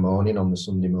 o'clock in the morning on the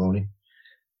Sunday morning.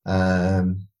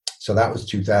 So that was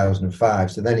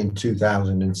 2005. So then in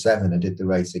 2007, I did the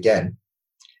race again.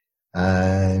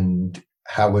 And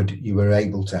Howard, you were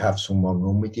able to have someone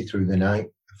run with you through the night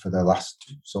for the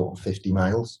last sort of 50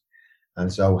 miles.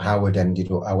 And so Howard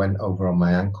ended up, I went over on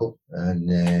my ankle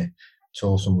and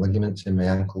tore some ligaments in my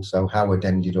ankle. So Howard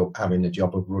ended up having a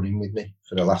job of running with me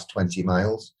for the last 20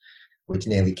 miles, which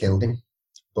nearly killed him.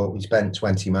 But we spent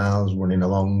 20 miles running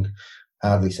along,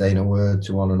 hardly saying a word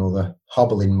to one another,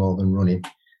 hobbling more than running.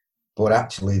 But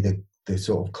actually the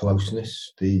sort of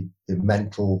closeness, the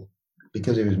mental,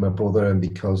 because he was my brother and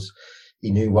because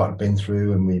he knew what I'd been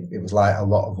through, and it was like a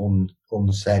lot of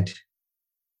unsaid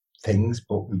things,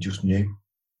 but we just knew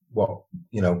what,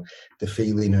 the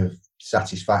feeling of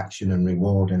satisfaction and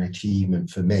reward and achievement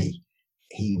for me,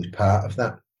 he was part of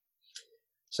that.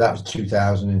 So that was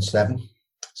 2007.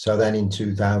 So then in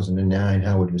 2009,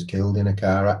 Howard was killed in a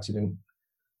car accident.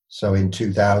 So in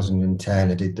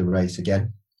 2010, I did the race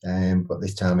again, but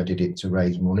this time I did it to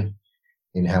raise money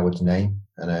in Howard's name,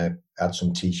 and I had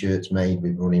some T-shirts made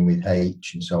with Running with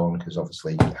H and so on, because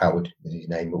obviously Howard is his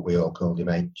name, but we all called him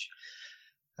H.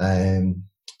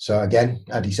 So again,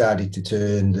 I decided to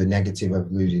turn the negative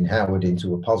of losing Howard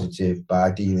into a positive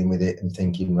by dealing with it and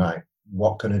thinking, right,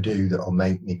 what can I do that will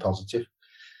make me positive?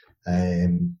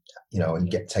 And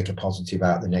take a positive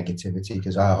out of the negativity,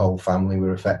 because our whole family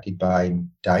were affected by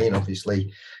him dying,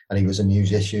 obviously. And he was a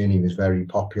musician, he was very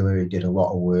popular, he did a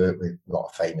lot of work with a lot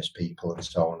of famous people and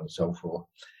so on and so forth.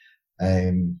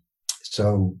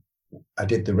 So I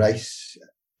did the race,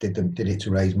 did it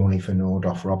to raise money for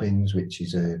Nordoff Robbins, which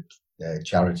is a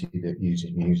charity that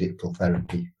uses musical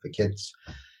therapy for kids.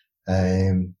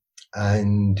 And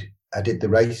I did the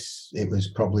race. It was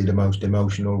probably the most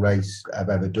emotional race I've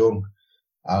ever done.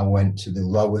 I went to the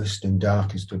lowest and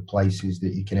darkest of places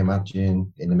that you can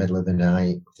imagine in the middle of the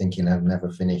night, thinking I'd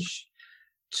never finish,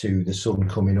 to the sun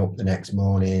coming up the next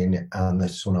morning and the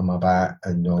sun on my back,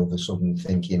 and all of a sudden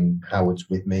thinking Howard's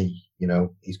with me,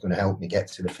 he's going to help me get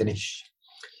to the finish.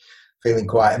 Feeling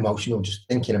quite emotional just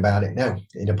thinking about it now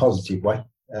in a positive way.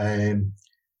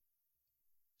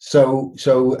 So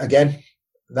again,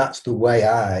 that's the way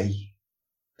I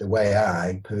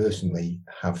personally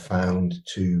have found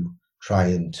to try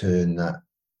and turn that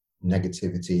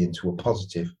negativity into a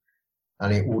positive.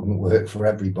 And it wouldn't work for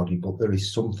everybody, but there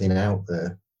is something out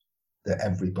there that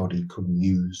everybody could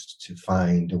use to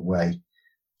find a way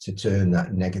to turn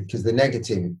that negative, because the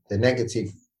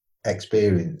negative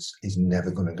experience is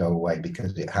never going to go away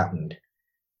because it happened.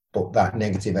 But that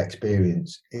negative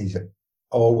experience is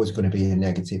always going to be a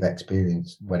negative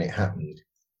experience when it happened.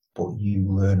 But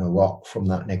you learn a lot from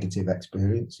that negative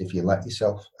experience if you let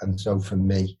yourself. And so for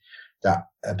me, that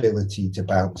ability to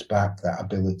bounce back, that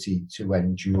ability to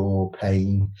endure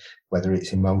pain, whether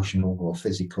it's emotional or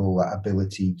physical, that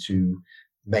ability to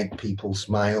make people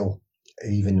smile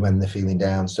even when they're feeling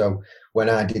down. So when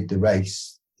I did the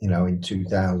race, in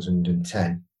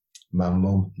 2010, my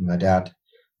mum, my dad,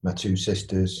 my two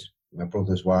sisters, my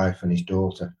brother's wife and his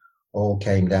daughter all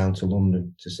came down to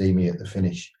London to see me at the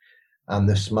finish. And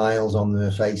the smiles on their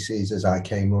faces as I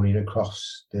came running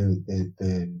across the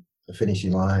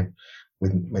finishing line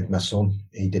with my son.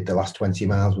 He did the last 20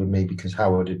 miles with me because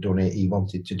Howard had done it. He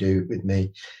wanted to do it with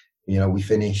me. We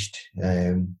finished.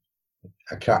 I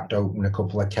cracked open a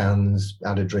couple of cans,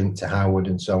 had a drink to Howard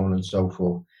and so on and so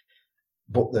forth.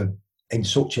 But in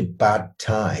such a bad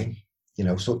time,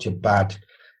 such a bad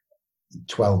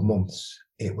 12 months,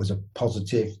 it was a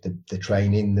positive, the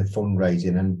training, the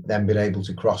fundraising, and then being able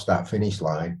to cross that finish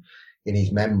line in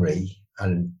his memory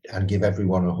and give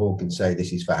everyone a hug and say,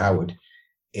 this is for Howard.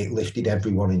 It lifted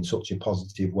everyone in such a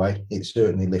positive way. It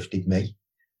certainly lifted me.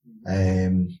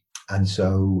 And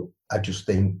so I just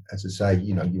think, as I say,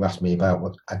 you asked me about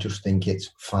what, I just think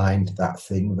it's find that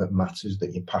thing that matters,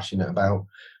 that you're passionate about,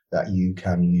 that you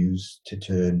can use to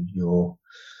turn your,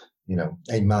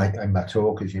 in my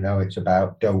talk, as it's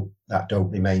about don't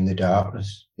remain the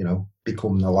darkness,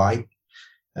 become the light.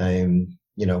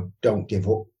 Don't give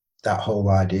up. That whole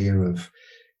idea of,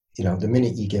 the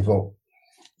minute you give up,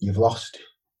 you've lost.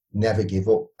 Never give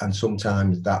up. And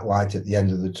sometimes that light at the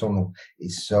end of the tunnel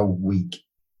is so weak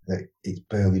that it's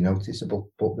barely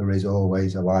noticeable, but there is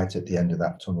always a light at the end of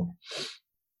that tunnel.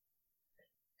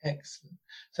 Excellent.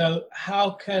 So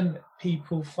how can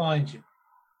people find you?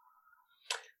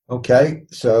 Okay,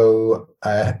 so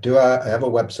I have a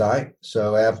website.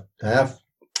 So I have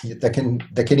they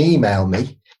can email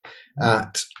me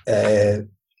at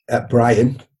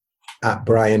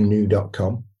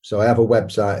brian@briannew.com. So I have a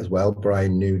website as well,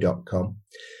 briannew.com.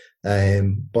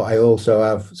 But I also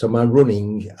have, so my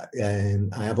running,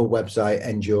 I have a website,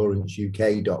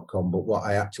 enduranceuk.com, but what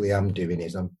I actually am doing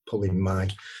is I'm pulling my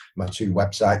two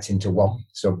websites into one.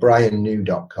 So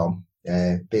briannew.com,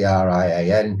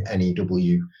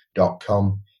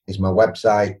 briannew.com is my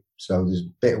website. So there's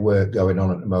a bit of work going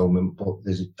on at the moment, but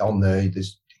there's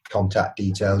contact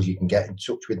details. You can get in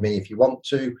touch with me if you want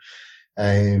to.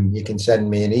 You can send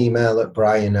me an email at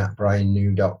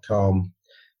brian@briannew.com.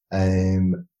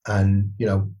 And, you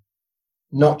know,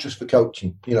 not just for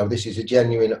coaching, you know, this is a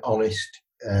genuine, honest,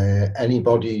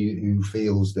 anybody who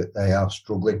feels that they are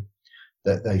struggling,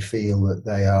 that they feel that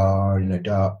they are in a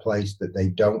dark place, that they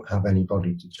don't have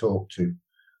anybody to talk to.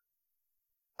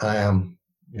 I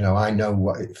know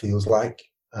what it feels like,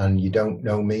 and you don't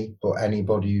know me, but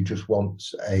anybody who just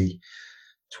wants a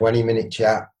 20-minute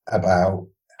chat about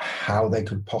how they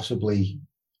could possibly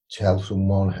tell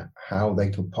someone, how they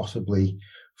could possibly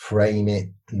frame it,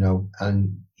 you know,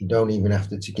 and you don't even have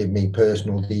to give me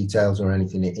personal details or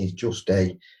anything. It is just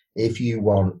if you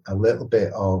want a little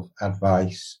bit of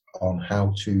advice on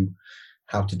how to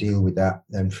deal with that,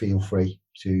 then feel free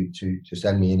to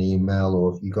send me an email,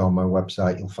 or if you go on my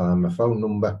website, you'll find my phone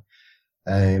number.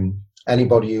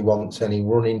 Anybody who wants any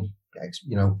running,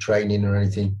 you know, training or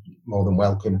anything, more than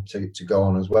welcome to go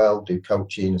on as well, do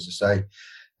coaching, as I say,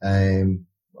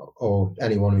 or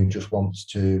anyone who just wants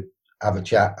to have a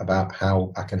chat about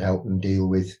how I can help them deal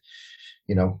with,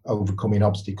 you know, overcoming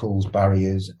obstacles,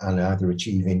 barriers, and either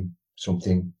achieving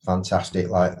something fantastic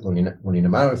like running a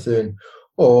marathon,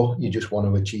 or you just want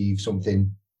to achieve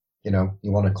something, you know,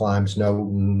 you want to climb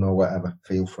Snowdon or whatever,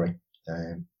 feel free.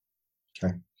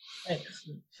 Okay.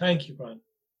 Excellent. Thank you, Brian.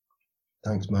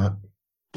 Thanks, Matt.